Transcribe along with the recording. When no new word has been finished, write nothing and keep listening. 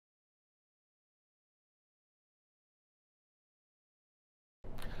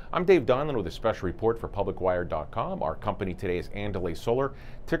I'm Dave Donlin with a special report for PublicWire.com. Our company today is Andalay Solar,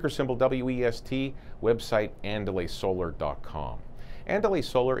 ticker symbol WEST, website AndalaySolar.com. Andalay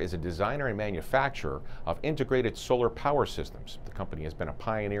Solar is a designer and manufacturer of integrated solar power systems. The company has been a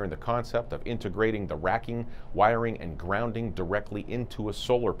pioneer in the concept of integrating the racking, wiring, and grounding directly into a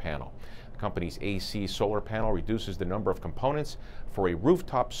solar panel. The company's AC solar panel reduces the number of components for a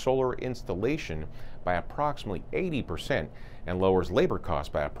rooftop solar installation by approximately 80% and lowers labor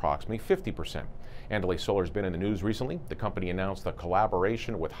costs by approximately 50%. Andalay Solar has been in the news recently. The company announced a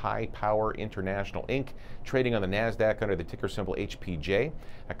collaboration with High Power International Inc., trading on the NASDAQ under the ticker symbol HPJ.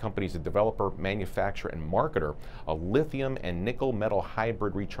 That company is a developer, manufacturer, and marketer of lithium and nickel metal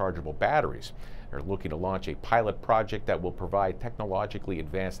hybrid rechargeable batteries. They're looking to launch a pilot project that will provide technologically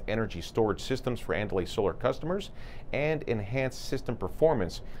advanced energy storage systems for Andalay Solar customers and enhance system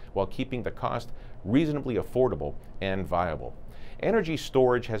performance while keeping the cost reasonably affordable and viable. Energy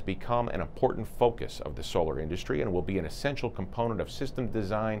storage has become an important focus of the solar industry and will be an essential component of system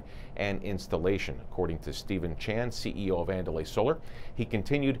design and installation, according to Stephen Chan, CEO of Andalay Solar. He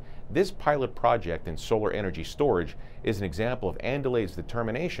continued, "This pilot project in solar energy storage is an example of Andalay's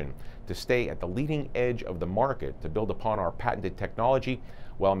determination to stay at the leading edge of the market to build upon our patented technology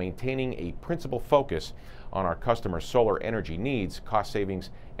while maintaining a principal focus on our customers' solar energy needs, cost savings,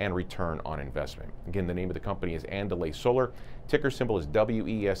 and return on investment." Again, the name of the company is Andalay Solar. Ticker symbol is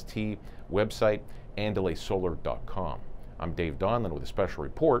WEST, website AndalaySolar.com. I'm Dave Donlin with a special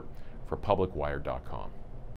report for PublicWire.com.